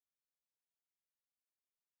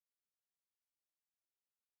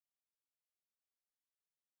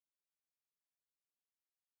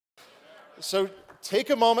So take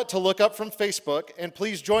a moment to look up from Facebook, and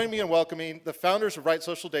please join me in welcoming the founders of Right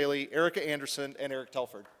Social Daily, Ericka Andersen and Erik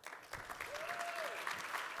Telford.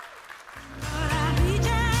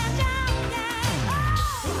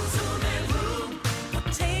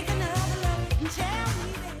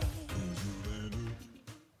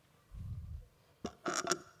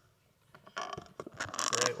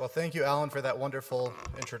 Great. Well, thank you, Alan, for that wonderful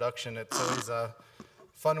introduction. It's always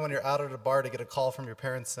fun when you're out at a bar to get a call from your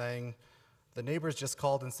parents saying, the neighbors just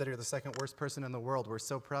called and said you're the second worst person in the world. We're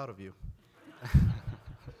so proud of you.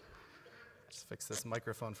 Just fix this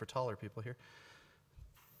microphone for taller people here.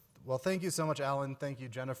 Well, thank you so much, Alan. Thank you,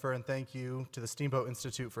 Jennifer, and thank you to the Steamboat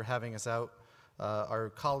Institute for having us out. Our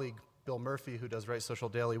colleague, Bill Murphy, who does Right Social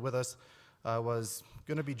Daily with us, was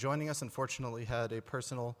going to be joining us. Unfortunately, had a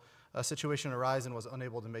personal situation arise and was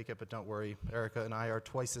unable to make it, but don't worry, Ericka and I are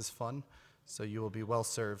twice as fun, so you will be well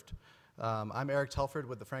served. I'm Erik Telford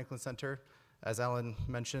with the Franklin Center, as Alan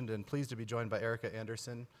mentioned, and pleased to be joined by Ericka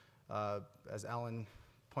Andersen. As Alan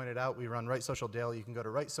pointed out, we run Right Social Daily. You can go to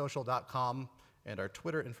rightsocial.com, and our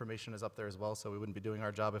Twitter information is up there as well, so we wouldn't be doing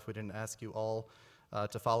our job if we didn't ask you all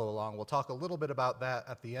to follow along. We'll talk a little bit about that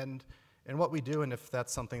at the end and what we do, and if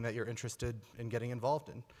that's something that you're interested in getting involved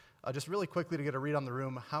in. Just really quickly to get a read on the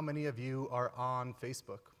room, how many of you are on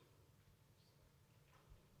Facebook?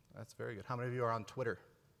 That's very good. How many of you are on Twitter?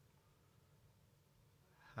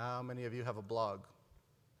 How many of you have a blog?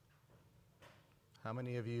 How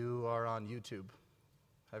many of you are on YouTube?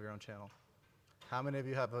 Have your own channel? How many of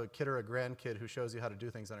you have a kid or a grandkid who shows you how to do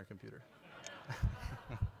things on your computer?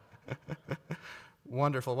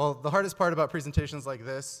 Wonderful. Well, the hardest part about presentations like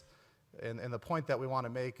this, and the point that we want to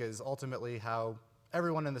make, is ultimately how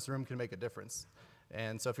everyone in this room can make a difference.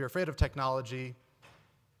 And so if you're afraid of technology,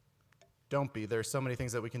 don't be. There's so many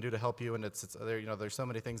things that we can do to help you, and there's so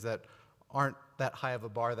many things that aren't that high of a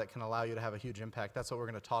bar that can allow you to have a huge impact. That's what we're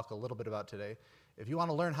going to talk a little bit about today. If you want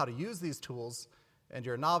to learn how to use these tools, and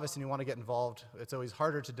you're a novice and you want to get involved, it's always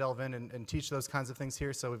harder to delve in and teach those kinds of things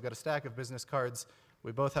here. So we've got a stack of business cards.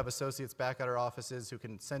 We both have associates back at our offices who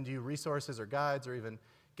can send you resources or guides, or even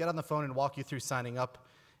get on the phone and walk you through signing up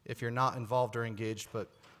if you're not involved or engaged. But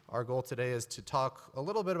our goal today is to talk a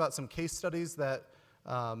little bit about some case studies that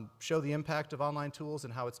show the impact of online tools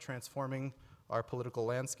and how it's transforming our political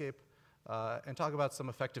landscape, and talk about some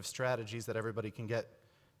effective strategies that everybody can get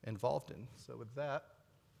involved in. So with that,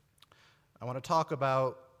 I want to talk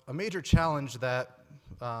about a major challenge that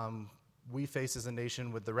we face as a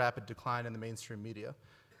nation with the rapid decline in the mainstream media.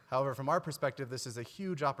 However, from our perspective, this is a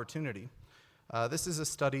huge opportunity. This is a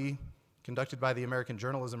study conducted by the American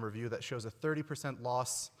Journalism Review that shows a 30%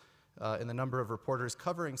 loss in the number of reporters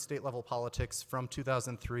covering state-level politics from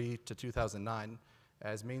 2003 to 2009,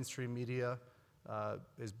 as mainstream media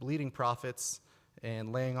is bleeding profits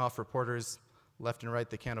and laying off reporters left and right.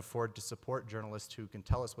 They can't afford to support journalists who can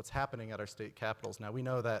tell us what's happening at our state capitals. Now, we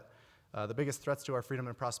know that the biggest threats to our freedom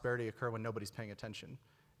and prosperity occur when nobody's paying attention.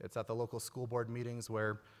 It's at the local school board meetings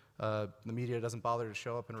where the media doesn't bother to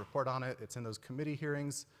show up and report on it. It's in those committee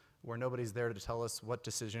hearings where nobody's there to tell us what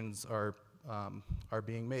decisions are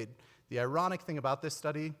being made. The ironic thing about this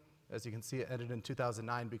study, as you can see, it ended in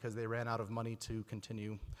 2009 because they ran out of money to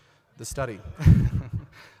continue the study.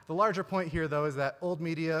 The larger point here, though, is that old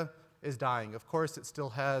media is dying. Of course, it still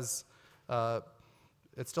has a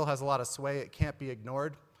lot of sway. It can't be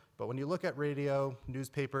ignored. But when you look at radio,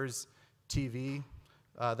 newspapers, TV,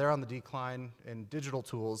 they're on the decline. In digital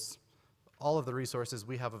tools, all of the resources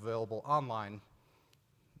we have available online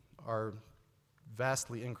are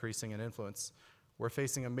vastly increasing in influence. We're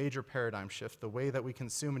facing a major paradigm shift. The way that we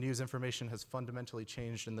consume and use information has fundamentally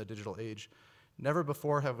changed in the digital age. Never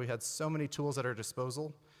before have we had so many tools at our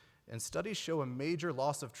disposal, and studies show a major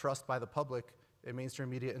loss of trust by the public in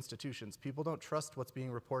mainstream media institutions. People don't trust what's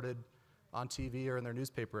being reported on TV or in their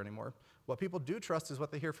newspaper anymore. What people do trust is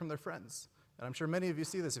what they hear from their friends. And I'm sure many of you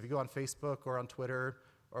see this if you go on Facebook or on Twitter,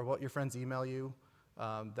 or what your friends email you.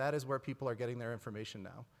 That is where people are getting their information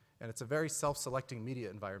now. And it's a very self-selecting media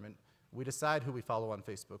environment. We decide who we follow on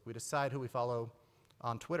Facebook. We decide who we follow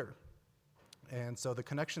on Twitter. And so the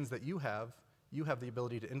connections that you have the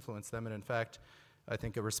ability to influence them. And in fact, I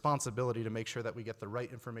think a responsibility to make sure that we get the right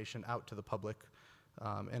information out to the public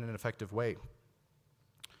in an effective way.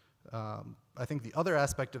 I think the other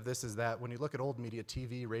aspect of this is that when you look at old media,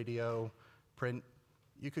 TV, radio, print,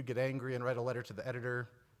 you could get angry and write a letter to the editor,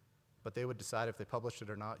 but they would decide if they published it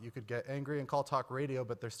or not. You could get angry and call talk radio,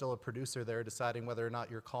 but there's still a producer there deciding whether or not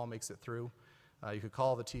your call makes it through. You could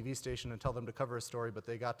call the TV station and tell them to cover a story, but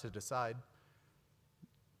they got to decide.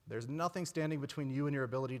 There's nothing standing between you and your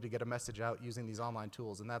ability to get a message out using these online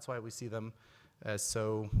tools, and that's why we see them as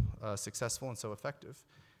so successful and so effective.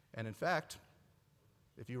 And in fact,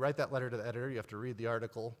 if you write that letter to the editor, you have to read the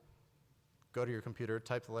article, go to your computer,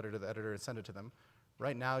 type the letter to the editor, and send it to them.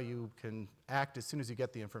 Right now, you can act as soon as you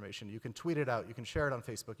get the information. You can tweet it out, you can share it on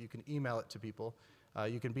Facebook, you can email it to people.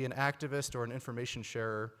 You can be an activist or an information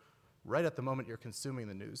sharer right at the moment you're consuming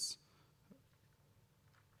the news.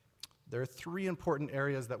 There are 3 important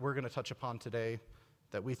areas that we're going to touch upon today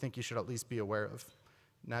that we think you should at least be aware of.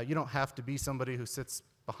 Now, you don't have to be somebody who sits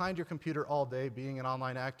behind your computer all day being an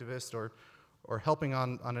online activist or helping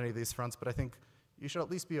on any of these fronts, but I think you should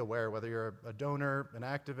at least be aware, whether you're a donor, an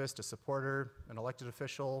activist, a supporter, an elected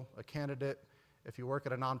official, a candidate, if you work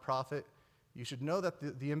at a nonprofit, you should know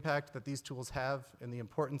that the impact that these tools have and the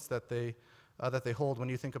importance that they hold when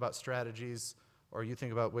you think about strategies or you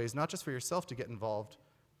think about ways not just for yourself to get involved,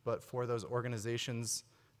 but for those organizations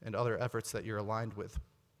and other efforts that you're aligned with.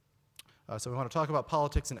 So we want to talk about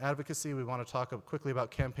politics and advocacy. We want to talk quickly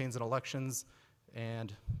about campaigns and elections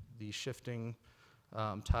and the shifting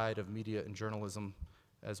tide of media and journalism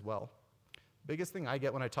as well. Biggest thing I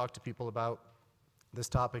get when I talk to people about this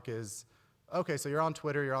topic is, okay, so you're on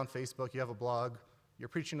Twitter, you're on Facebook, you have a blog, you're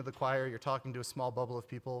preaching to the choir, you're talking to a small bubble of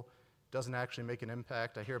people, doesn't actually make an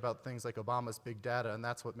impact. I hear about things like Obama's big data, and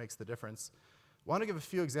that's what makes the difference. I want to give a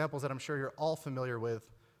few examples that I'm sure you're all familiar with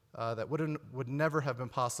that would never have been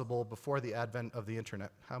possible before the advent of the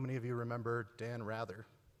internet. How many of you remember Dan Rather?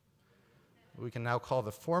 We can now call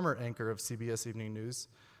the former anchor of CBS Evening News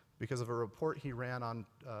because of a report he ran on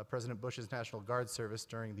President Bush's National Guard service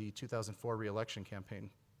during the 2004 re-election campaign.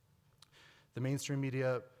 The mainstream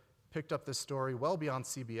media picked up this story well beyond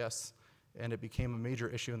CBS, and it became a major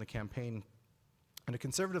issue in the campaign. And a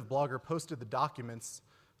conservative blogger posted the documents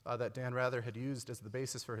that Dan Rather had used as the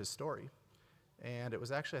basis for his story. And it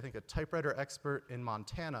was actually, I think, a typewriter expert in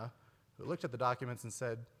Montana who looked at the documents and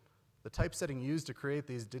said, the typesetting used to create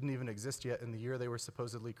these didn't even exist yet in the year they were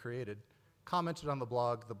supposedly created. Commented on the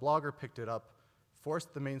blog, the blogger picked it up,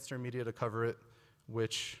 forced the mainstream media to cover it,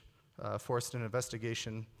 which forced an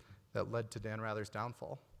investigation that led to Dan Rather's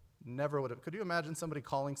downfall. Never would have, could you imagine somebody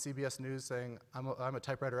calling CBS News saying, I'm a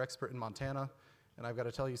typewriter expert in Montana, and I've got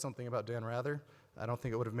to tell you something about Dan Rather? I don't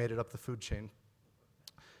think it would have made it up the food chain.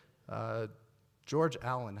 George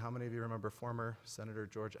Allen, how many of you remember former Senator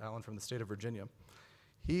George Allen from the state of Virginia?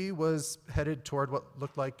 He was headed toward what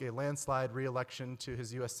looked like a landslide re-election to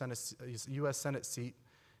his U.S. Senate seat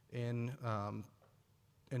in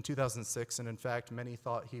 2006, and in fact, many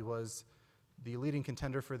thought he was the leading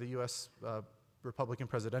contender for the U.S. Republican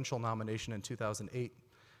presidential nomination in 2008.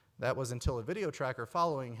 That was until a video tracker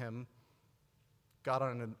following him got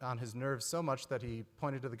on his nerves so much that he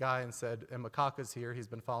pointed to the guy and said, and Makaka's here, he's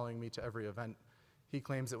been following me to every event. He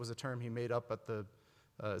claims it was a term he made up at the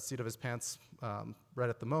seat of his pants right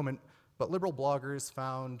at the moment, but liberal bloggers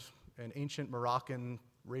found an ancient Moroccan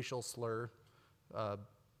racial slur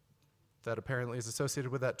that apparently is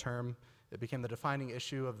associated with that term. It became the defining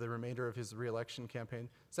issue of the remainder of his re-election campaign.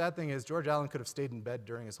 Sad thing is, George Allen could have stayed in bed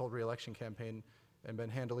during his whole re-election campaign and been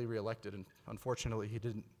handily re-elected, and unfortunately he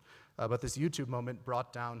didn't. But this YouTube moment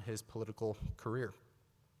brought down his political career.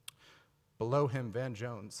 Below him, Van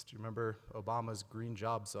Jones. Do you remember Obama's green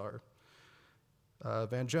job czar?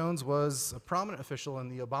 Van Jones was a prominent official in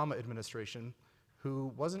the Obama administration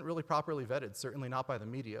who wasn't really properly vetted, certainly not by the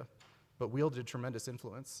media, but wielded tremendous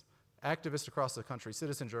influence. Activists across the country,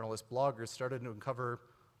 citizen journalists, bloggers started to uncover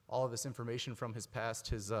all of this information from his past,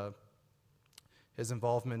 his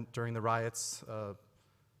involvement during the riots of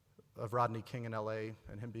Rodney King in LA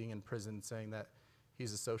and him being in prison, saying that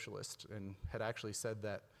he's a socialist, and had actually said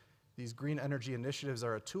that these green energy initiatives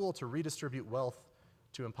are a tool to redistribute wealth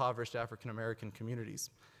to impoverished African American communities.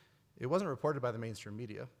 It wasn't reported by the mainstream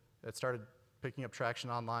media. It started picking up traction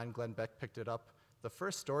online. Glenn Beck picked it up. The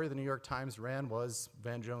first story the New York Times ran was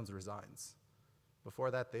Van Jones resigns.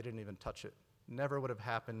 Before that, they didn't even touch it. Never would have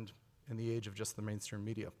happened in the age of just the mainstream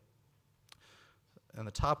media. In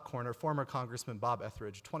the top corner, former Congressman Bob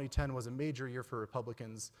Etheridge. 2010 was a major year for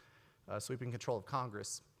Republicans sweeping control of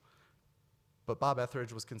Congress. But Bob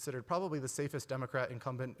Etheridge was considered probably the safest Democrat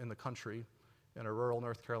incumbent in the country in a rural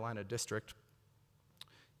North Carolina district.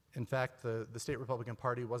 In fact, the state Republican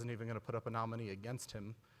Party wasn't even going to put up a nominee against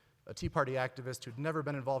him. A Tea Party activist who'd never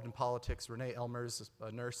been involved in politics, Renee Elmers,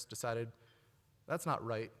 a nurse, decided, that's not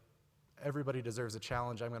right. Everybody deserves a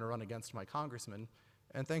challenge. I'm going to run against my congressman.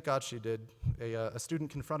 And thank God she did. A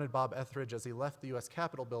student confronted Bob Etheridge as he left the US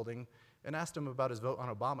Capitol building and asked him about his vote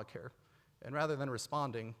on Obamacare. And rather than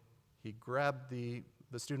responding, he grabbed the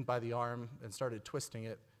student by the arm and started twisting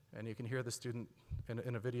it. And you can hear the student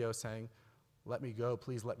in a video saying, "Let me go,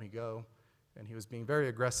 please let me go." And he was being very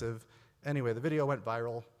aggressive. Anyway, the video went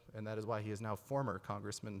viral, and that is why he is now former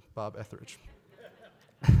Congressman Bob Etheridge.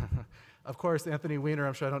 Of course, Anthony Weiner,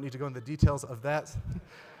 I'm sure I don't need to go into the details of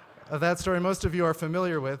that story most of you are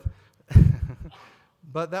familiar with.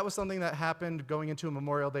 But that was something that happened going into a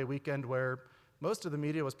Memorial Day weekend where most of the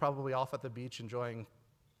media was probably off at the beach enjoying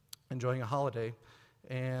a holiday.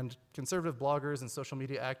 And conservative bloggers and social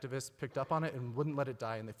media activists picked up on it and wouldn't let it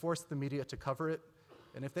die, and they forced the media to cover it.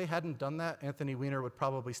 And if they hadn't done that, Anthony Weiner would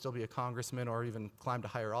probably still be a congressman or even climb to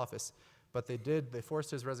higher office. But they did. They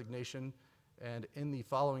forced his resignation, and in the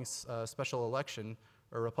following special election,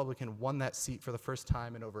 a Republican won that seat for the first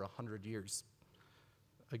time in over 100 years.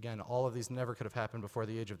 Again, all of these never could have happened before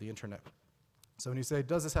the age of the internet. So when you say,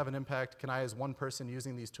 does this have an impact? Can I, as one person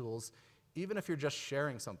using these tools, even if you're just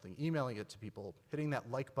sharing something, emailing it to people, hitting that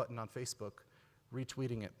like button on Facebook,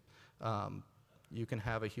 retweeting it, you can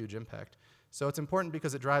have a huge impact. So it's important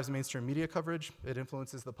because it drives mainstream media coverage, it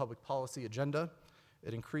influences the public policy agenda,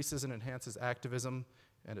 it increases and enhances activism,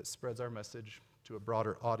 and it spreads our message to a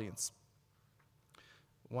broader audience.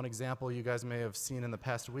 One example you guys may have seen in the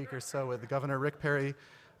past week or so with Governor Rick Perry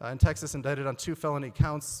in Texas, indicted on 2 felony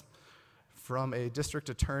counts from a district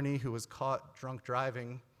attorney who was caught drunk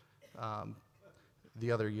driving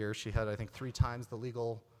the other year. She had, I think, 3 times the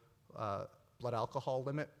legal blood alcohol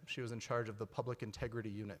limit. She was in charge of the public integrity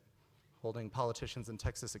unit, holding politicians in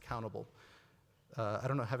Texas accountable. I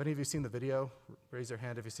don't know, have any of you seen the video? Raise your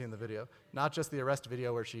hand if you've seen the video. Not just the arrest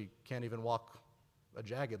video where she can't even walk a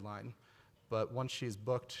jagged line, but once she's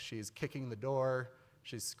booked, she's kicking the door,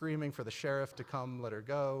 she's screaming for the sheriff to come let her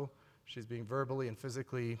go, she's being verbally and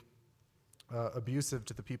physically abusive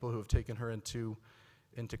to the people who have taken her into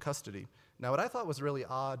custody. Now, what I thought was really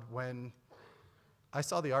odd when I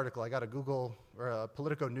saw the article, I got a Google or a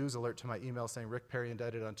Politico news alert to my email saying Rick Perry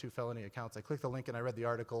indicted on 2 felony accounts. I clicked the link and I read the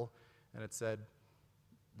article, and it said,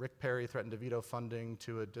 Rick Perry threatened to veto funding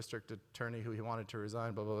to a district attorney who he wanted to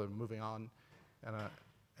resign, blah, blah, blah, moving on.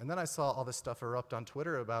 And then I saw all this stuff erupt on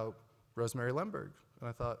Twitter about Rosemary Lemberg, and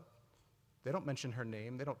I thought, they don't mention her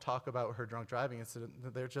name, they don't talk about her drunk driving incident,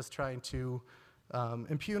 they're just trying to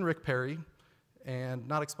impugn Rick Perry and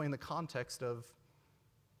not explain the context of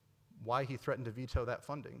why he threatened to veto that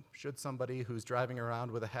funding. Should somebody who's driving around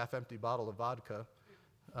with a half-empty bottle of vodka,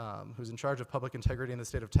 who's in charge of public integrity in the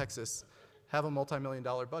state of Texas, have a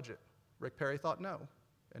multi-million-dollar budget? Rick Perry thought no,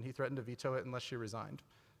 and he threatened to veto it unless she resigned.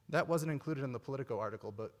 That wasn't included in the Politico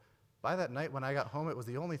article, but by that night when I got home, it was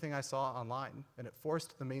the only thing I saw online, and it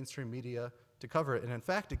forced the mainstream media to cover it. And in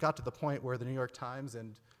fact, it got to the point where the New York Times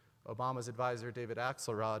and Obama's advisor, David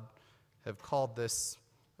Axelrod, have called this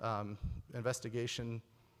investigation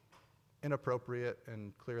inappropriate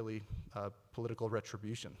and clearly political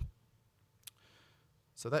retribution.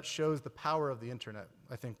 So that shows the power of the internet.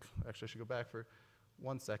 I think, actually I should go back for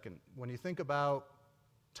 1 second. When you think about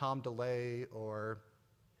Tom DeLay or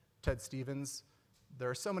Ted Stevens, there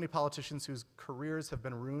are so many politicians whose careers have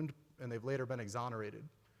been ruined and they've later been exonerated.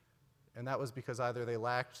 And that was because either they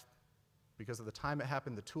lacked, because of the time it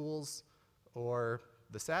happened, the tools or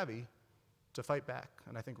the savvy to fight back.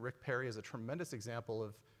 And I think Rick Perry is a tremendous example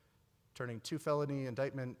of turning 2 felony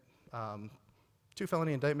indictments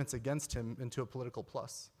against him into a political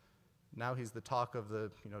plus. Now he's the talk of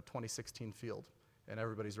the 2016 field, and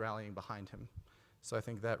everybody's rallying behind him. So I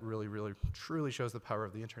think that really, really, truly shows the power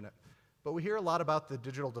of the internet. But we hear a lot about the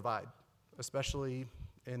digital divide, especially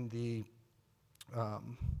in the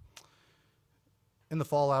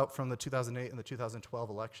fallout from the 2008 and the 2012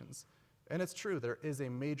 elections. And it's true, there is a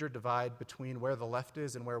major divide between where the left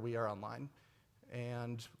is and where we are online.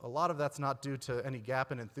 And a lot of that's not due to any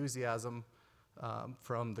gap in enthusiasm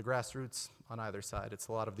from the grassroots on either side. It's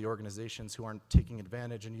a lot of the organizations who aren't taking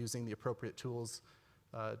advantage and using the appropriate tools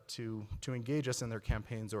to engage us in their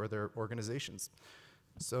campaigns or their organizations.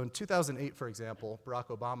 So in 2008, for example, Barack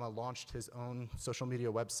Obama launched his own social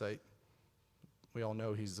media website. We all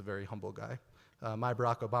know he's a very humble guy.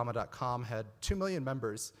 MyBarackObama.com had 2 million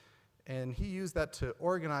members, and he used that to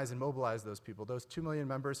organize and mobilize those people. Those 2 million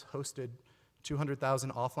members hosted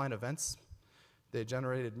 200,000 offline events. They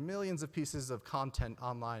generated millions of pieces of content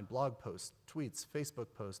online, blog posts, tweets, Facebook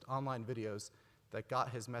posts, online videos that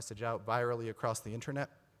got his message out virally across the internet.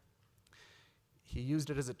 He used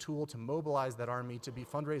it as a tool to mobilize that army to be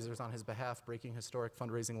fundraisers on his behalf, breaking historic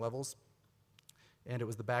fundraising levels. And it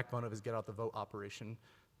was the backbone of his Get Out the Vote operation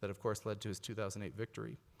that, of course, led to his 2008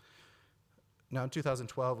 victory. Now, in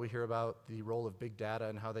 2012, we hear about the role of big data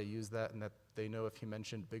and how they use that, and that they know if he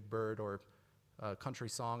mentioned Big Bird or a country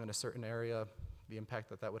song in a certain area, the impact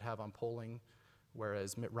that that would have on polling,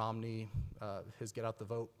 whereas Mitt Romney, his Get Out the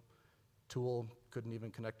Vote tool couldn't even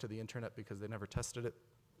connect to the internet because they never tested it.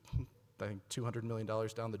 I think, $200 million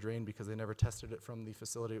down the drain because they never tested it from the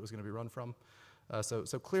facility it was going to be run from. So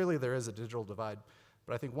clearly there is a digital divide.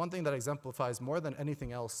 But I think one thing that exemplifies more than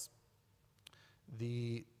anything else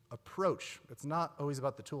the approach. It's not always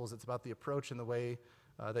about the tools, it's about the approach and the way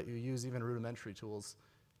that you use even rudimentary tools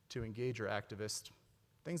to engage your activist.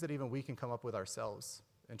 Things that even we can come up with ourselves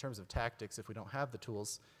in terms of tactics if we don't have the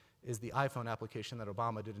tools is the iPhone application that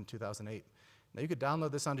Obama did in 2008. Now you could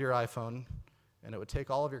download this onto your iPhone and it would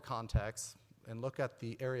take all of your contacts and look at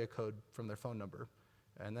the area code from their phone number,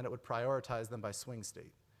 and then it would prioritize them by swing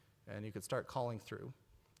state, and you could start calling through.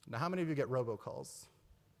 Now how many of you get robocalls?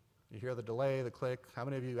 You hear the delay, the click. How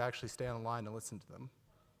many of you actually stay on the line and listen to them?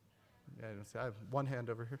 Yeah, I have one hand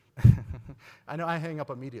over here. I know I hang up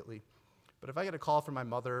immediately. But if I get a call from my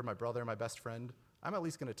mother, my brother, my best friend, I'm at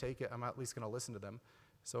least going to take it. I'm at least going to listen to them.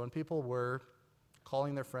 So when people were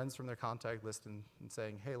calling their friends from their contact list and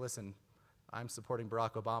saying, hey, listen, I'm supporting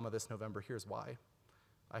Barack Obama this November, here's why.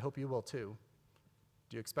 I hope you will too.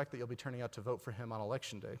 Do you expect that you'll be turning out to vote for him on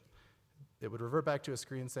election day? It would revert back to a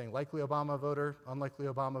screen saying likely Obama voter, unlikely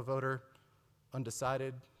Obama voter,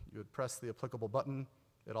 undecided. You would press the applicable button.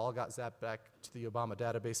 It all got zapped back to the Obama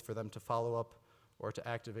database for them to follow up or to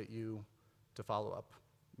activate you to follow up.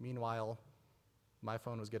 Meanwhile, my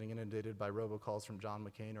phone was getting inundated by robocalls from John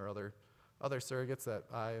McCain or other surrogates that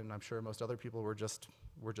I, and I'm sure most other people were just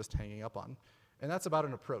hanging up on. And that's about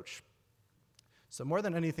an approach. So more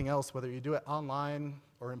than anything else, whether you do it online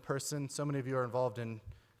or in person, so many of you are involved in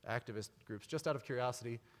activist groups. Just out of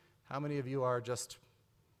curiosity, how many of you are just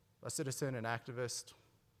a citizen, an activist,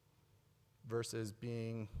 versus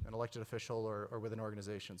being an elected official or with an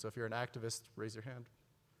organization? So if you're an activist, raise your hand.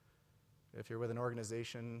 If you're with an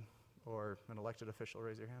organization or an elected official,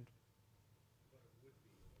 raise your hand.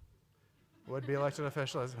 Would be elected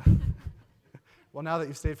official. Well, now that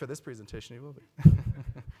you've stayed for this presentation, you will be.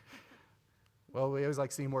 Well, we always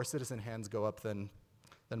like seeing more citizen hands go up than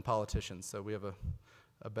politicians, so we have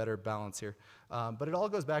a better balance here. But it all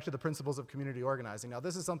goes back to the principles of community organizing. Now,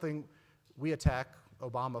 this is something we attack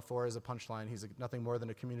Obama for as a punchline. He's nothing more than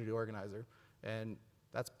a community organizer, and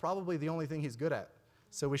that's probably the only thing he's good at.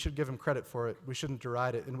 So we should give him credit for it. We shouldn't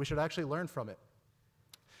deride it, and we should actually learn from it.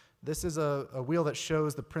 This is a wheel that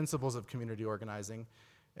shows the principles of community organizing,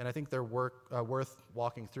 and I think they're worth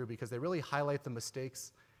walking through because they really highlight the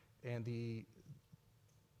mistakes and the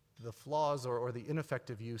flaws or the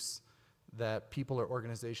ineffective use that people or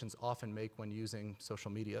organizations often make when using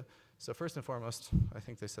social media. So first and foremost, I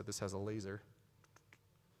think they said this has a laser.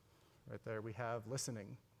 Right there, we have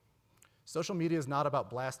listening. Social media is not about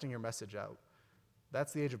blasting your message out.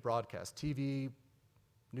 That's the age of broadcast. TV,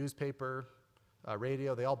 newspaper,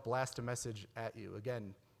 radio, they all blast a message at you.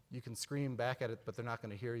 Again, you can scream back at it, but they're not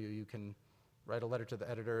going to hear you. You can write a letter to the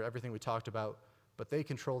editor, everything we talked about, but they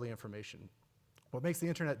control the information. What makes the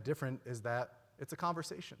internet different is that it's a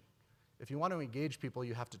conversation. If you want to engage people,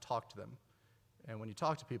 you have to talk to them. And when you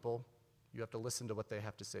talk to people, you have to listen to what they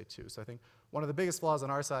have to say too. So I think one of the biggest flaws on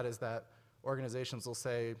our side is that organizations will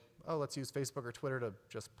say, oh, let's use Facebook or Twitter to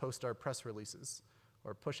just post our press releases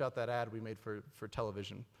or push out that ad we made for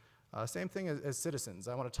television. Same thing as citizens.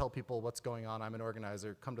 I want to tell people what's going on. I'm an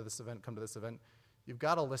organizer. Come to this event, come to this event. You've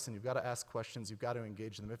got to listen. You've got to ask questions. You've got to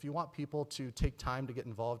engage them. If you want people to take time to get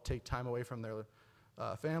involved, take time away from their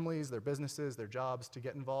families, their businesses, their jobs to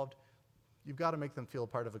get involved, you've got to make them feel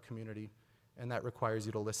part of a community, and that requires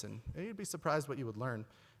you to listen. And you'd be surprised what you would learn.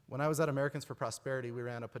 When I was at Americans for Prosperity, we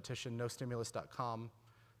ran a petition, nostimulus.com,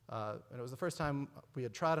 and it was the first time we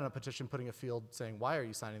had tried on a petition putting a field saying, why are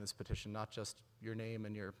you signing this petition? Not just your name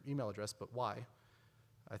and your email address, but why?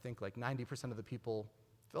 I think like 90% of the people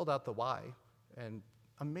filled out the why, and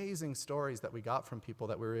amazing stories that we got from people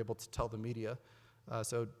that we were able to tell the media.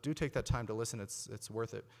 So do take that time to listen. It's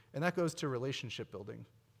worth it. And that goes to relationship building.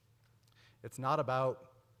 It's not about,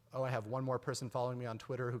 oh, I have one more person following me on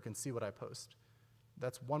Twitter who can see what I post.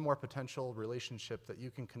 That's one more potential relationship that you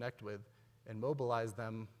can connect with and mobilize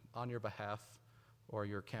them on your behalf or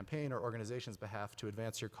your campaign or organization's behalf to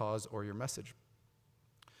advance your cause or your message.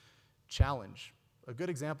 Challenge. A good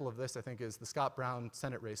example of this, I think, is the Scott Brown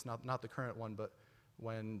Senate race, not the current one, but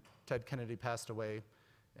when Ted Kennedy passed away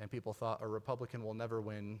and people thought a Republican will never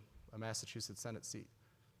win a Massachusetts Senate seat.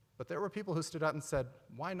 But there were people who stood out and said,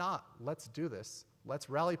 why not? Let's do this. Let's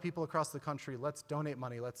rally people across the country. Let's donate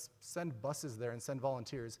money. Let's send buses there and send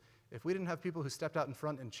volunteers. If we didn't have people who stepped out in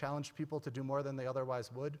front and challenged people to do more than they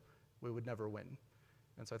otherwise would, we would never win.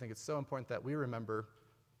 And so I think it's so important that we remember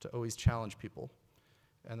to always challenge people.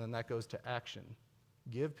 And then that goes to action.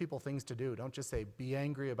 Give people things to do. Don't just say, be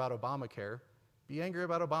angry about Obamacare. Be angry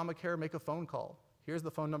about Obamacare, make a phone call. Here's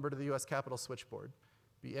the phone number to the US Capitol switchboard.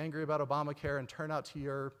 Be angry about Obamacare and turn out to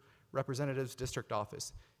your representative's district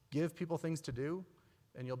office. Give people things to do,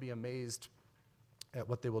 and you'll be amazed at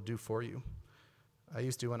what they will do for you. I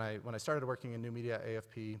used to, when I started working in new media at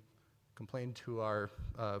AFP, complain to our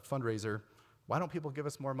fundraiser, why don't people give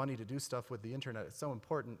us more money to do stuff with the internet? It's so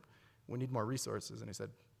important. We need more resources. And he said,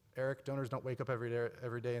 Eric, donors don't wake up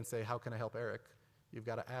every day and say, how can I help Eric? You've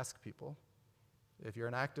got to ask people. If you're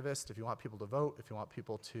an activist, if you want people to vote, if you want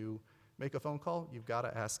people to make a phone call, you've got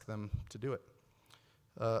to ask them to do it.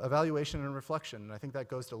 Evaluation and reflection, and I think that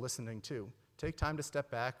goes to listening too. Take time to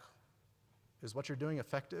step back. Is what you're doing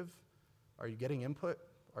effective? Are you getting input?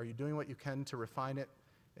 Are you doing what you can to refine it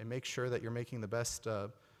and make sure that you're making the best,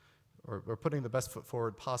 or putting the best foot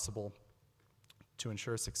forward possible to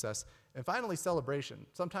ensure success? And finally, celebration.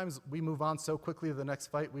 Sometimes we move on so quickly to the next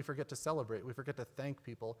fight, we forget to celebrate, we forget to thank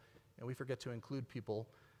people, and we forget to include people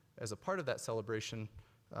as a part of that celebration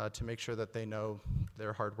to make sure that they know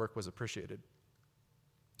their hard work was appreciated.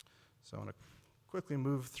 So I want to quickly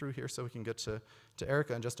move through here so we can get to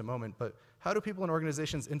Ericka in just a moment, but how do people and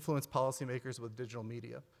organizations influence policymakers with digital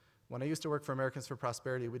media? When I used to work for Americans for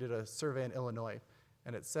Prosperity, we did a survey in Illinois,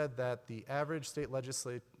 and it said that the average state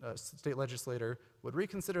legislator would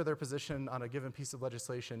reconsider their position on a given piece of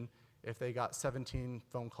legislation if they got 17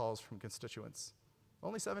 phone calls from constituents.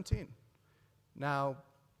 Only 17. Now,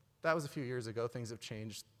 that was a few years ago. Things have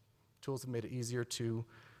changed. Tools have made it easier to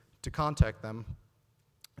contact them,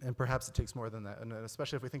 and perhaps it takes more than that, and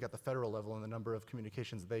especially if we think at the federal level and the number of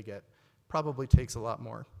communications they get, probably takes a lot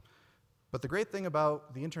more. But the great thing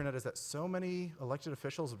about the internet is that so many elected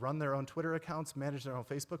officials run their own Twitter accounts, manage their own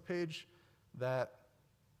Facebook page, that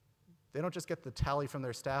they don't just get the tally from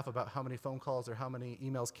their staff about how many phone calls or how many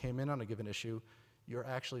emails came in on a given issue, you're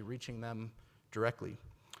actually reaching them directly.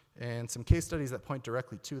 And some case studies that point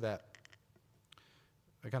directly to that.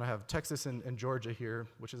 I kind of have Texas and Georgia here,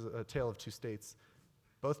 which is a tale of two states.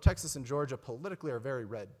 Both Texas and Georgia politically are very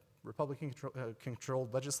red.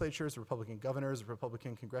 Republican-controlled legislatures, Republican governors,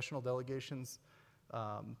 Republican congressional delegations,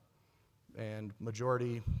 and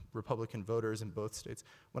majority Republican voters in both states.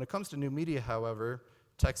 When it comes to new media, however,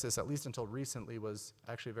 Texas, at least until recently, was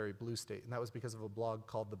actually a very blue state, and that was because of a blog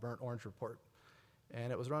called the Burnt Orange Report.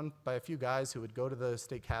 And it was run by a few guys who would go to the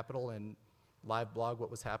state capitol and live blog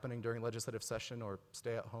what was happening during legislative session, or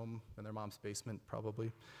stay at home in their mom's basement,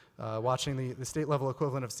 probably, watching the state level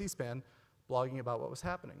equivalent of C-SPAN, blogging about what was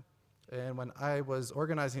happening. And when I was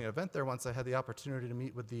organizing an event there once, I had the opportunity to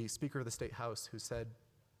meet with the Speaker of the State House, who said,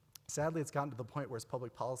 sadly, it's gotten to the point where as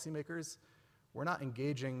public policymakers, we're not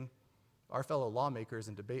engaging our fellow lawmakers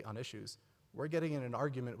in debate on issues. We're getting in an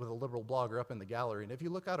argument with a liberal blogger up in the gallery. And if you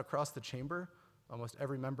look out across the chamber, almost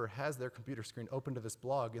every member has their computer screen open to this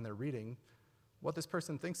blog, and they're reading what this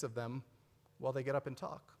person thinks of them while they get up and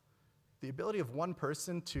talk. The ability of one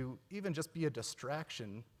person to even just be a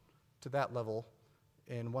distraction to that level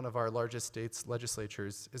in one of our largest states'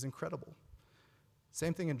 legislatures is incredible.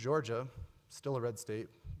 Same thing in Georgia, still a red state,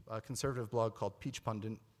 a conservative blog called Peach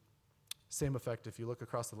Pundit. Same effect. If you look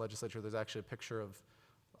across the legislature, there's actually a picture of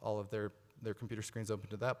all of their computer screens open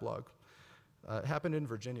to that blog. It happened in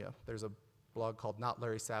Virginia. There's a blog called Not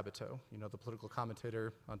Larry Sabato. You know, the political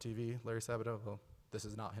commentator on TV, Larry Sabato? Well, this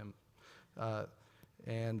is not him.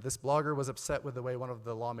 And this blogger was upset with the way one of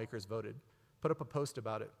the lawmakers voted. Put up a post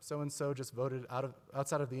about it. So-and-so just voted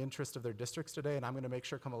outside of the interest of their districts today, and I'm going to make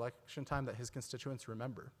sure come election time that his constituents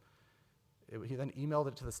remember. He then emailed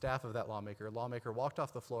it to the staff of that lawmaker. Lawmaker walked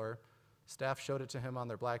off the floor. Staff showed it to him on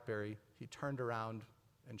their BlackBerry. He turned around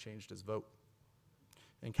and changed his vote.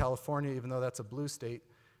 In California, even though that's a blue state,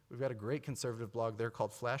 we've got a great conservative blog there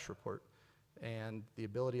called Flash Report. And the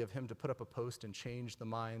ability of him to put up a post and change the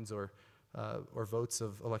minds or votes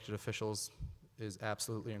of elected officials is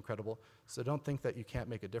absolutely incredible. So don't think that you can't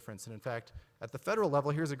make a difference. And in fact, at the federal level,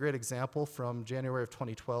 here's a great example from January of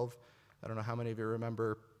 2012. I don't know how many of you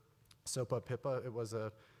remember SOPA PIPA. It was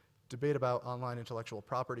a debate about online intellectual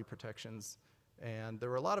property protections. And there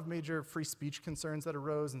were a lot of major free speech concerns that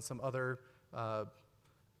arose and some other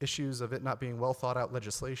issues of it not being well thought out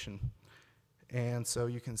legislation. And so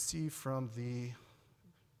you can see from the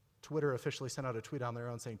Twitter officially sent out a tweet on their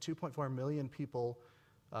own saying 2.4 million people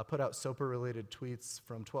put out SOPA-related tweets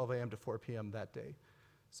from 12 a.m. to 4 p.m. that day.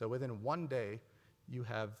 So within one day, you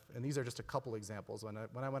have, and these are just a couple examples.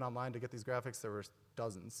 When I went online to get these graphics, there were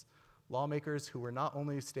dozens. Lawmakers who were not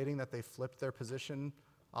only stating that they flipped their position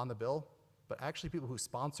on the bill, but actually people who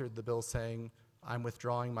sponsored the bill saying, I'm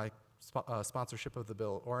withdrawing my sponsorship of the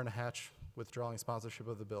bill. Orrin Hatch withdrawing sponsorship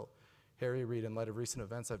of the bill. Harry Reid, in light of recent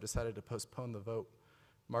events, I've decided to postpone the vote.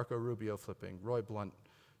 Marco Rubio flipping, Roy Blunt,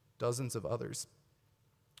 dozens of others.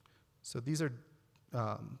 So these are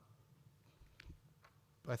I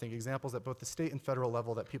think, examples at both the state and federal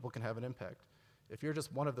level that people can have an impact. If you're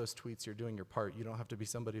just one of those tweets, you're doing your part. You don't have to be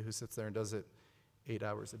somebody who sits there and does it 8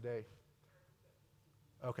 hours a day.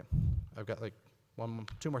 Okay, I've got like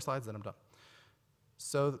two more slides, then I'm done.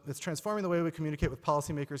 So it's transforming the way we communicate with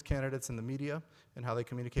policymakers, candidates, and the media, and how they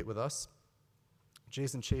communicate with us.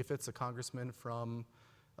 Jason Chaffetz, a congressman from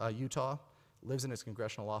Utah, lives in his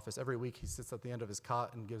congressional office. Every week he sits at the end of his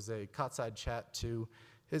cot and gives a cot-side chat to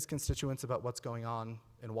his constituents about what's going on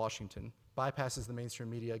in Washington, bypasses the mainstream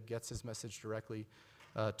media, gets his message directly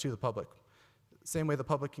to the public. Same way the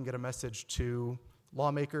public can get a message to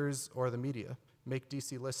lawmakers or the media. Make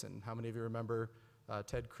DC listen. How many of you remember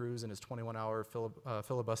Ted Cruz and his 21-hour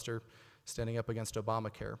filibuster standing up against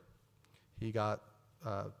Obamacare? He got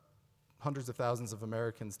hundreds of thousands of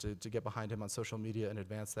Americans to get behind him on social media in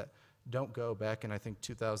advance that don't go. Back in, I think,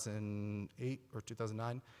 2008 or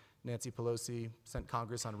 2009, Nancy Pelosi sent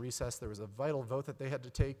Congress on recess. There was a vital vote that they had to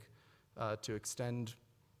take to extend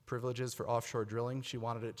privileges for offshore drilling. She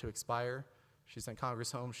wanted it to expire. She sent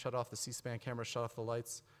Congress home, shut off the C-SPAN cameras, shut off the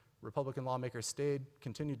lights. Republican lawmakers stayed,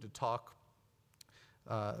 continued to talk,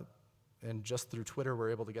 and just through Twitter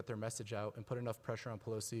were able to get their message out and put enough pressure on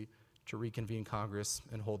Pelosi to reconvene Congress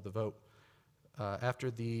and hold the vote.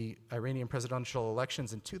 After the Iranian presidential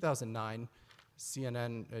elections in 2009,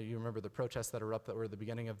 CNN, you remember the protests that erupted that were the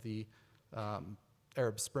beginning of the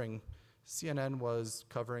Arab Spring. CNN was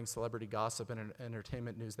covering celebrity gossip and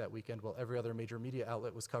entertainment news that weekend, while every other major media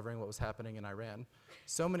outlet was covering what was happening in Iran.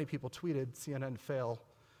 So many people tweeted, CNN fail,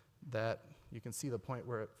 that you can see the point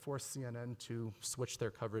where it forced CNN to switch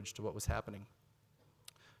their coverage to what was happening.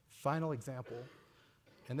 Final example,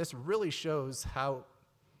 and this really shows how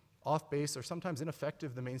off-base or sometimes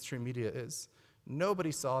ineffective the mainstream media is.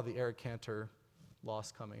 Nobody saw the Eric Cantor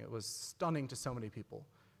loss coming. It was stunning to so many people.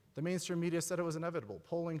 The mainstream media said it was inevitable.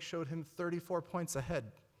 Polling showed him 34 points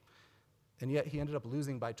ahead, and yet he ended up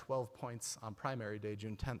losing by 12 points on primary day,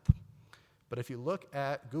 June 10th. But if you look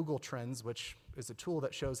at Google Trends, which is a tool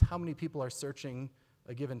that shows how many people are searching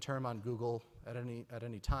a given term on Google at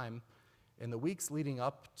any time, in the weeks leading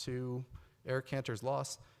up to Eric Cantor's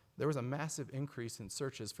loss, there was a massive increase in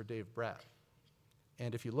searches for Dave Bratt.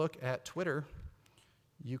 And if you look at Twitter,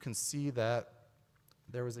 you can see that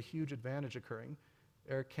there was a huge advantage occurring.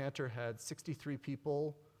 Eric Cantor had 63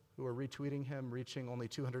 people who were retweeting him, reaching only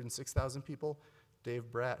 206,000 people. Dave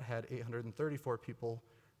Bratt had 834 people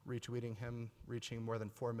retweeting him, reaching more than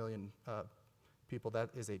 4 million people. That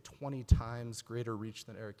is a 20 times greater reach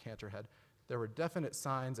than Eric Cantor had. There were definite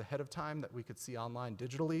signs ahead of time that we could see online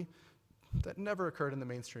digitally that never occurred in the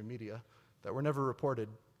mainstream media, that were never reported.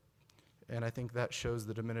 And I think that shows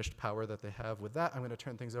the diminished power that they have. With that, I'm going to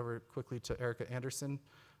turn things over quickly to Ericka Andersen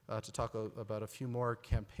to talk about a few more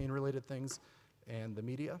campaign-related things and the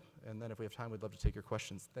media. And then if we have time, we'd love to take your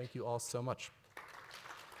questions. Thank you all so much.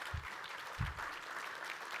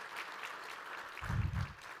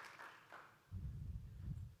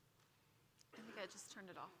 I think I just turned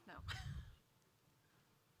it off. No.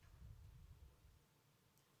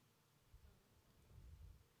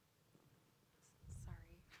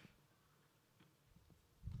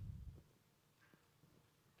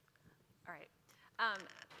 Sorry. All right.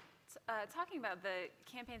 Talking about the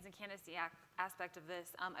campaigns and candidacy aspect of this,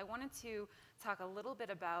 I wanted to talk a little bit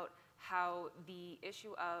about how the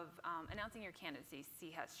issue of announcing your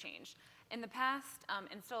candidacy has changed. In the past,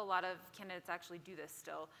 and still a lot of candidates actually do this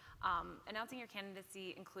still, announcing your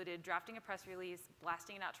candidacy included drafting a press release,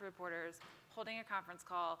 blasting it out to reporters, holding a conference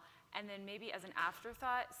call, and then maybe as an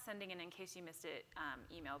afterthought, sending an in case you missed it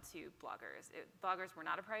email to bloggers. Bloggers were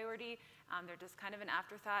not a priority. They're just kind of an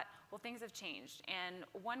afterthought. Well, things have changed. And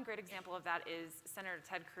one great example of that is Senator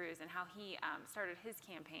Ted Cruz and how he started his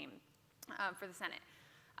campaign for the Senate.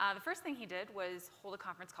 The first thing he did was hold a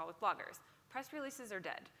conference call with bloggers. Press releases are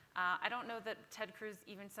dead. I don't know that Ted Cruz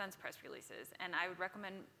even sends press releases, and I would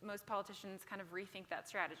recommend most politicians kind of rethink that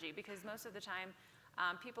strategy, because most of the time,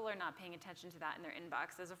 people are not paying attention to that in their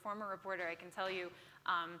inbox. As a former reporter, I can tell you,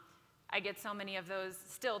 I get so many of those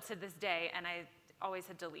still to this day, and I always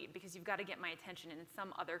hit delete, because you've got to get my attention in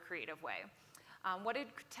some other creative way. What did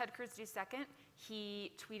Ted Cruz do second?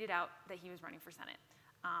 He tweeted out that he was running for Senate.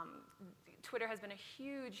 Twitter has been a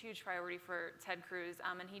huge, huge priority for Ted Cruz,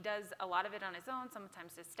 and he does a lot of it on his own.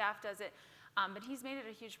 Sometimes his staff does it, but he's made it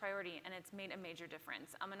a huge priority, and it's made a major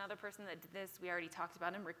difference. Another person that did this, we already talked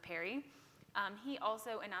about him, Rick Perry, He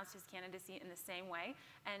also announced his candidacy in the same way,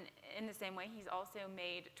 and in the same way, he's also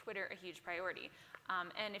made Twitter a huge priority.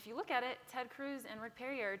 And if you look at it, Ted Cruz and Rick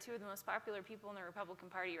Perry are two of the most popular people in the Republican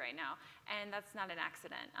Party right now, and that's not an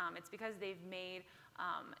accident. It's because they've made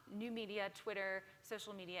new media, Twitter,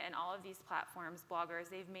 social media, and all of these platforms, bloggers,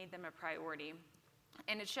 they've made them a priority.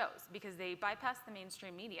 And it shows, because they bypass the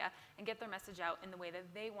mainstream media and get their message out in the way that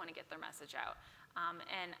they want to get their message out.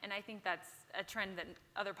 And I think that's a trend that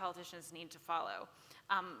other politicians need to follow.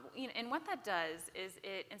 And what that does is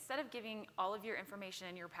instead of giving all of your information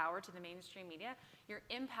and your power to the mainstream media, you're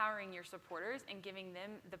empowering your supporters and giving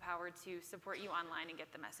them the power to support you online and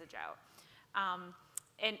get the message out.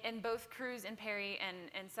 And both Cruz and Perry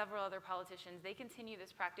and several other politicians, they continue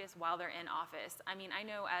this practice while they're in office. I mean, I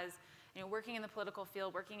know as working in the political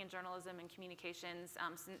field, working in journalism and communications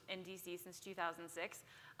in DC since 2006,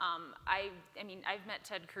 I've met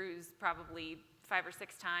Ted Cruz probably 5 or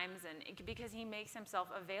 6 times, and because he makes himself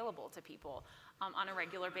available to people on a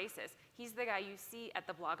regular basis. He's the guy you see at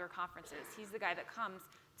the blogger conferences. He's the guy that comes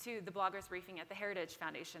to the bloggers briefing at the Heritage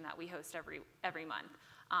Foundation that we host every month.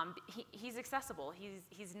 He's accessible.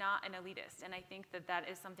 He's not an elitist, and I think that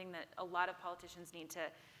is something that a lot of politicians need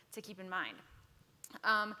to keep in mind.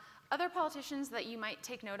 Other politicians that you might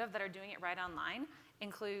take note of that are doing it right online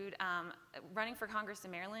include running for Congress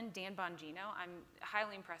in Maryland, Dan Bongino. I'm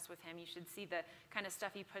highly impressed with him. You should see the kind of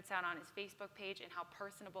stuff he puts out on his Facebook page and how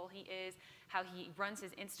personable he is, how he runs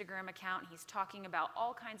his Instagram account. He's talking about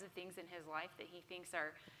all kinds of things in his life that he thinks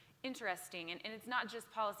are interesting, and it's not just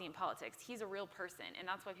policy and politics. He's a real person, and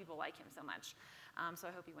that's why people like him so much. So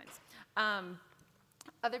I hope he wins.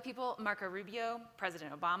 Other people, Marco Rubio,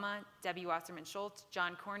 President Obama, Debbie Wasserman Schultz,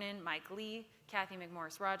 John Cornyn, Mike Lee, Kathy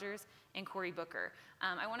McMorris Rodgers, and Cory Booker.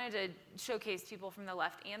 I wanted to showcase people from the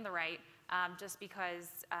left and the right just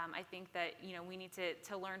because I think that we need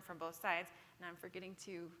to learn from both sides. And I'm forgetting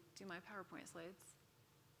to do my PowerPoint slides.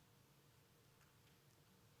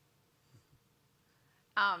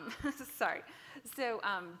 Sorry. So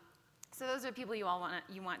those are people you want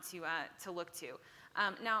to look to.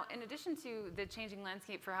 Now, in addition to the changing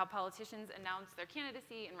landscape for how politicians announce their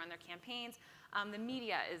candidacy and run their campaigns, the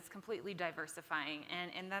media is completely diversifying,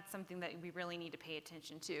 and that's something that we really need to pay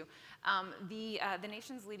attention to. The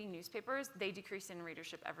nation's leading newspapers, they decrease in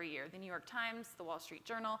readership every year. The New York Times, the Wall Street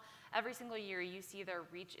Journal, every single year you see their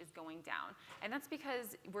reach is going down. And that's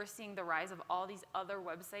because we're seeing the rise of all these other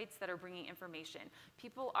websites that are bringing information.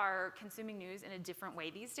 People are consuming news in a different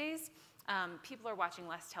way these days. People are watching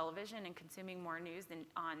less television and consuming more news than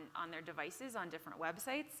on their devices on different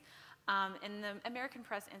websites. And the American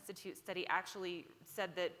Press Institute study actually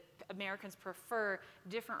said that Americans prefer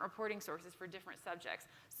different reporting sources for different subjects.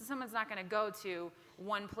 So someone's not going to go to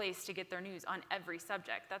one place to get their news on every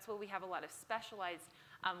subject. That's why we have a lot of specialized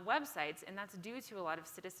websites, and that's due to a lot of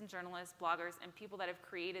citizen journalists, bloggers, and people that have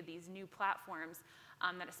created these new platforms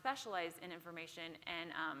that specialize in information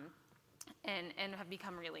and have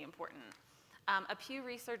become really important. A Pew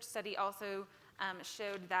Research study also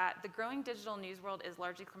showed that the growing digital news world is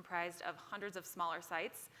largely comprised of hundreds of smaller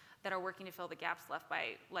sites that are working to fill the gaps left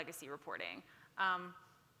by legacy reporting.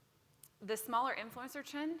 The smaller influencer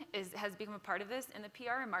trend has become a part of this. In the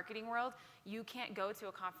PR and marketing world, you can't go to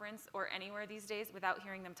a conference or anywhere these days without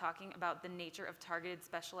hearing them talking about the nature of targeted,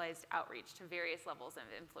 specialized outreach to various levels of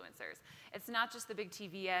influencers. It's not just the big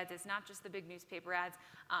TV ads, it's not just the big newspaper ads.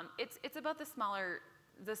 It's about the smaller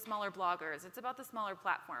bloggers, it's about the smaller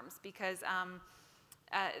platforms, because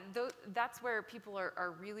that's where people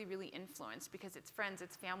are really, really influenced, because it's friends,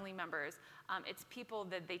 it's family members, it's people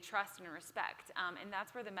that they trust and respect, and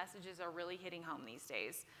that's where the messages are really hitting home these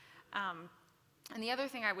days. And the other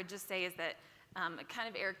thing I would just say is that, kind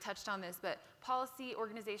of Eric touched on this, but policy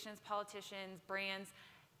organizations, politicians, brands,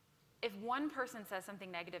 if one person says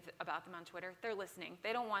something negative about them on Twitter, they're listening.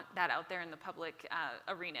 They don't want that out there in the public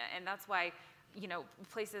arena, and that's why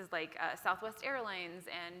places like Southwest Airlines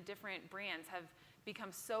and different brands have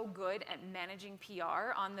become so good at managing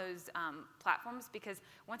PR on those platforms, because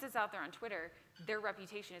once it's out there on Twitter, their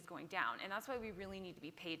reputation is going down. And that's why we really need to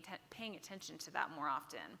be paying attention to that more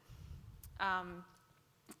often.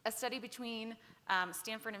 A study between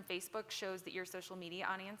Stanford and Facebook shows that your social media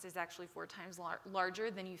audience is actually 4 times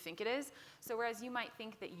larger than you think it is. So whereas you might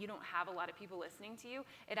think that you don't have a lot of people listening to you,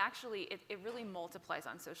 it really multiplies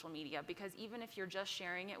on social media, because even if you're just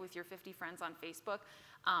sharing it with your 50 friends on Facebook,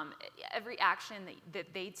 every action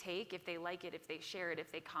that they take, if they like it, if they share it,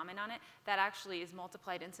 if they comment on it, that actually is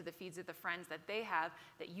multiplied into the feeds of the friends that they have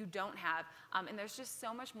that you don't have. And there's just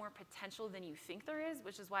so much more potential than you think there is,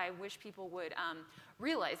 which is why I wish people would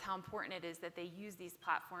realize how important it is that they use these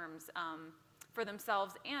platforms for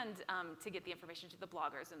themselves and to get the information to the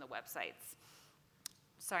bloggers and the websites.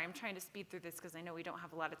 Sorry, I'm trying to speed through this because I know we don't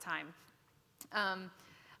have a lot of time.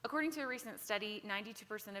 According to a recent study,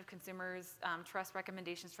 92% of consumers trust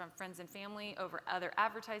recommendations from friends and family over other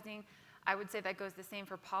advertising. I would say that goes the same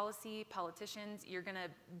for policy, politicians. You're going to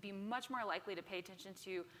be much more likely to pay attention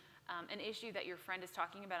to an issue that your friend is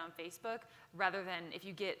talking about on Facebook rather than if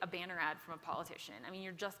you get a banner ad from a politician. I mean,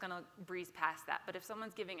 you're just going to breeze past that. But if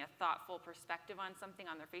someone's giving a thoughtful perspective on something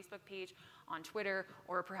on their Facebook page, on Twitter,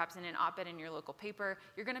 or perhaps in an op-ed in your local paper,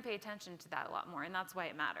 you're going to pay attention to that a lot more, and that's why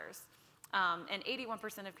it matters. And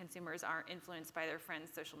 81% of consumers are influenced by their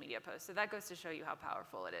friends' social media posts. So that goes to show you how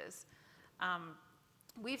powerful it is.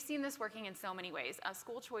 We've seen this working in so many ways.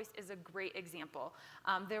 School choice is a great example.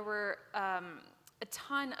 There were a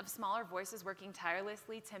ton of smaller voices working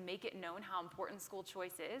tirelessly to make it known how important school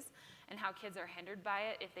choice is and how kids are hindered by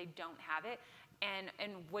it if they don't have it.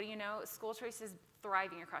 And what do you know? School choice is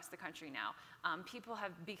thriving across the country now. People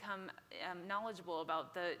have become knowledgeable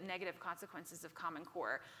about the negative consequences of Common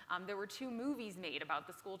Core. There were 2 movies made about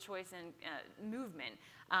the school choice and movement.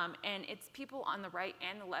 And it's people on the right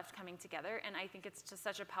and the left coming together. And I think it's just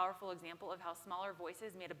such a powerful example of how smaller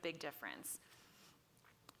voices made a big difference.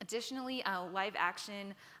 Additionally, Live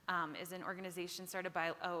Action is an organization started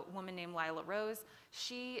by a woman named Lila Rose.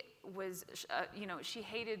 She was, she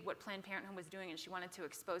hated what Planned Parenthood was doing and she wanted to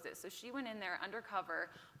expose it. So she went in there undercover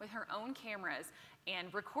with her own cameras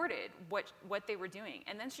and recorded what they were doing.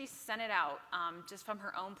 And then she sent it out just from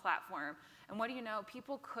her own platform. And what do you know?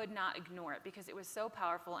 People could not ignore it because it was so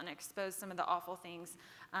powerful and exposed some of the awful things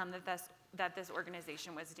that this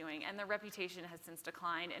organization was doing. And their reputation has since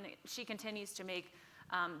declined. And she continues to make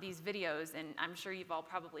these videos, and I'm sure you've all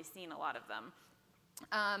probably seen a lot of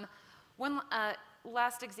them. One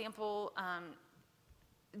last example,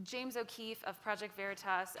 James O'Keefe of Project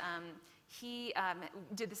Veritas, he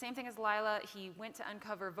did the same thing as Lila. He went to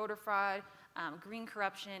uncover voter fraud, green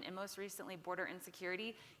corruption, and most recently border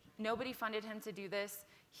insecurity. Nobody funded him to do this.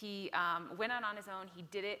 He went out on his own, he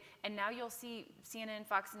did it, and now you'll see CNN,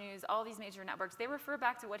 Fox News, all these major networks, they refer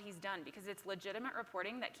back to what he's done because it's legitimate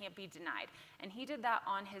reporting that can't be denied. And he did that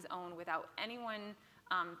on his own without anyone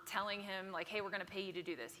telling him, like, hey, we're gonna pay you to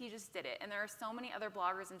do this. He just did it. And there are so many other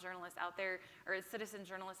bloggers and journalists out there, or citizen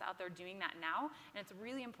journalists out there doing that now, and it's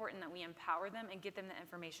really important that we empower them and get them the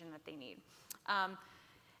information that they need.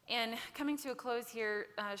 And coming to a close here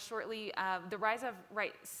shortly, the Rise of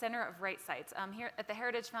Right Center of Right Sites. Here at the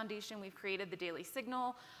Heritage Foundation, we've created the Daily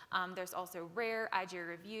Signal. There's also Rare, IGA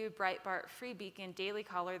Review, Breitbart, Free Beacon, Daily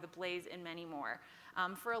Caller, The Blaze, and many more.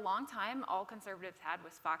 For a long time, all conservatives had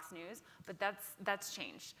was Fox News, but that's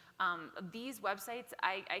changed. These websites,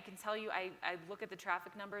 I can tell you, I look at the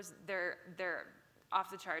traffic numbers, they're off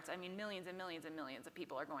the charts. I mean, millions and millions and millions of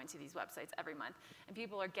people are going to these websites every month, and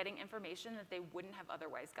people are getting information that they wouldn't have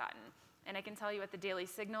otherwise gotten. And I can tell you at the Daily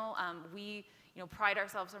Signal, we pride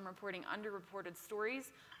ourselves on reporting underreported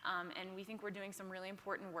stories, and we think we're doing some really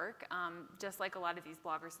important work, just like a lot of these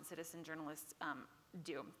bloggers and citizen journalists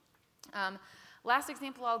do. Last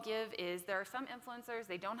example I'll give is there are some influencers,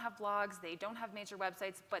 they don't have blogs, they don't have major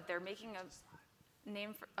websites, but they're making a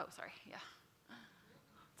name for, oh, sorry, yeah.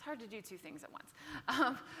 It's hard to do 2 things at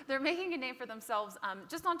once. They're making a name for themselves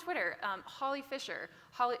just on Twitter. Holly Fisher,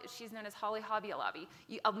 she's known as Holly Hobby Lobby.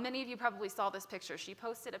 Many of you probably saw this picture. She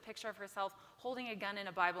posted a picture of herself holding a gun and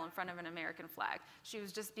a Bible in front of an American flag. She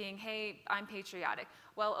was just being, hey, I'm patriotic.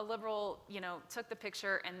 Well, a liberal, took the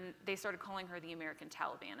picture and they started calling her the American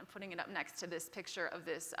Taliban and putting it up next to this picture of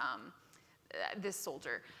this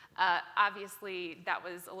soldier. Obviously, that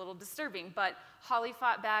was a little disturbing, but Holly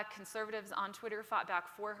fought back. Conservatives on Twitter fought back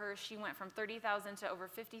for her. She went from 30,000 to over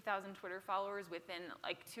 50,000 Twitter followers within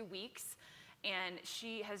like 2 weeks, and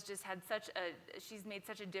she has just had she's made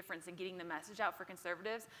such a difference in getting the message out for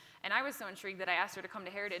conservatives. And I was so intrigued that I asked her to come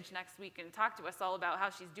to Heritage next week and talk to us all about how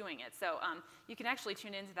she's doing it. So you can actually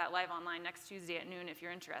tune into that live online next Tuesday at noon if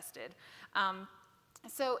you're interested.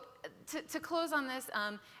 So to close on this,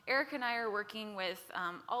 Eric and I are working with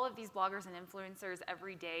all of these bloggers and influencers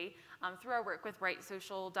every day through our work with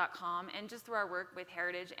rightsocial.com and just through our work with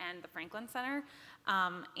Heritage and the Franklin Center.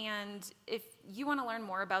 And if you want to learn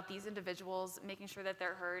more about these individuals, making sure that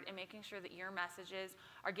they're heard and making sure that your messages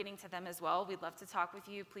are getting to them as well, we'd love to talk with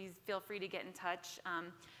you. Please feel free to get in touch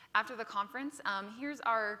after the conference. Here's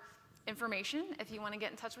our information if you want to get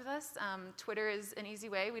in touch with us. Twitter is an easy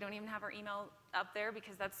way. We don't even have our email up there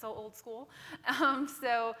because that's so old school.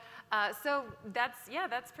 So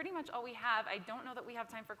that's pretty much all we have. I don't know that we have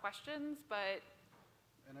time for questions, but.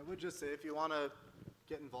 And I would just say if you want to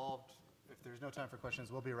get involved, if there's no time for questions,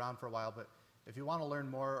 we'll be around for a while, but If you want to learn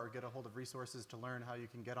more or get a hold of resources to learn how you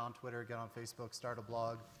can get on Twitter, get on Facebook, start a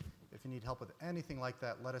blog, if you need help with anything like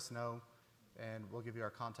that, let us know, and we'll give you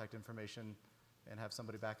our contact information and have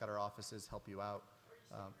somebody back at our offices help you out.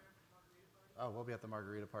 Oh, we'll be at the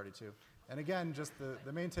margarita party too. And again, just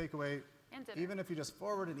the main takeaway, even if you just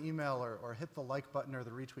forward an email or hit the like button or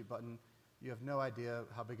the retweet button, you have no idea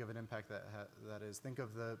how big of an impact that is. Think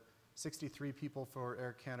of the 63 people for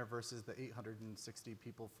Eric Cantor versus the 860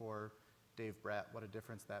 people for Dave Bratt, what a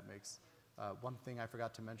difference that makes. One thing I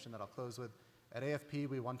forgot to mention that I'll close with, at AFP,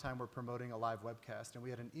 we one time were promoting a live webcast, and we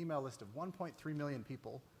had an email list of 1.3 million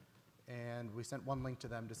people, and we sent one link to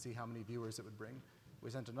them to see how many viewers it would bring. We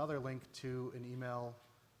sent another link to an email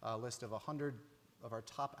list of 100 of our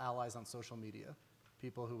top allies on social media,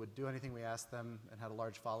 people who would do anything we asked them and had a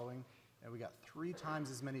large following, and we got 3 times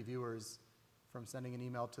as many viewers from sending an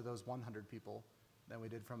email to those 100 people than we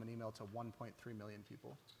did from an email to 1.3 million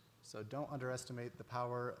people. So don't underestimate the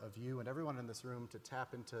power of you and everyone in this room to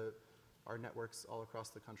tap into our networks all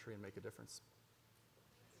across the country and make a difference.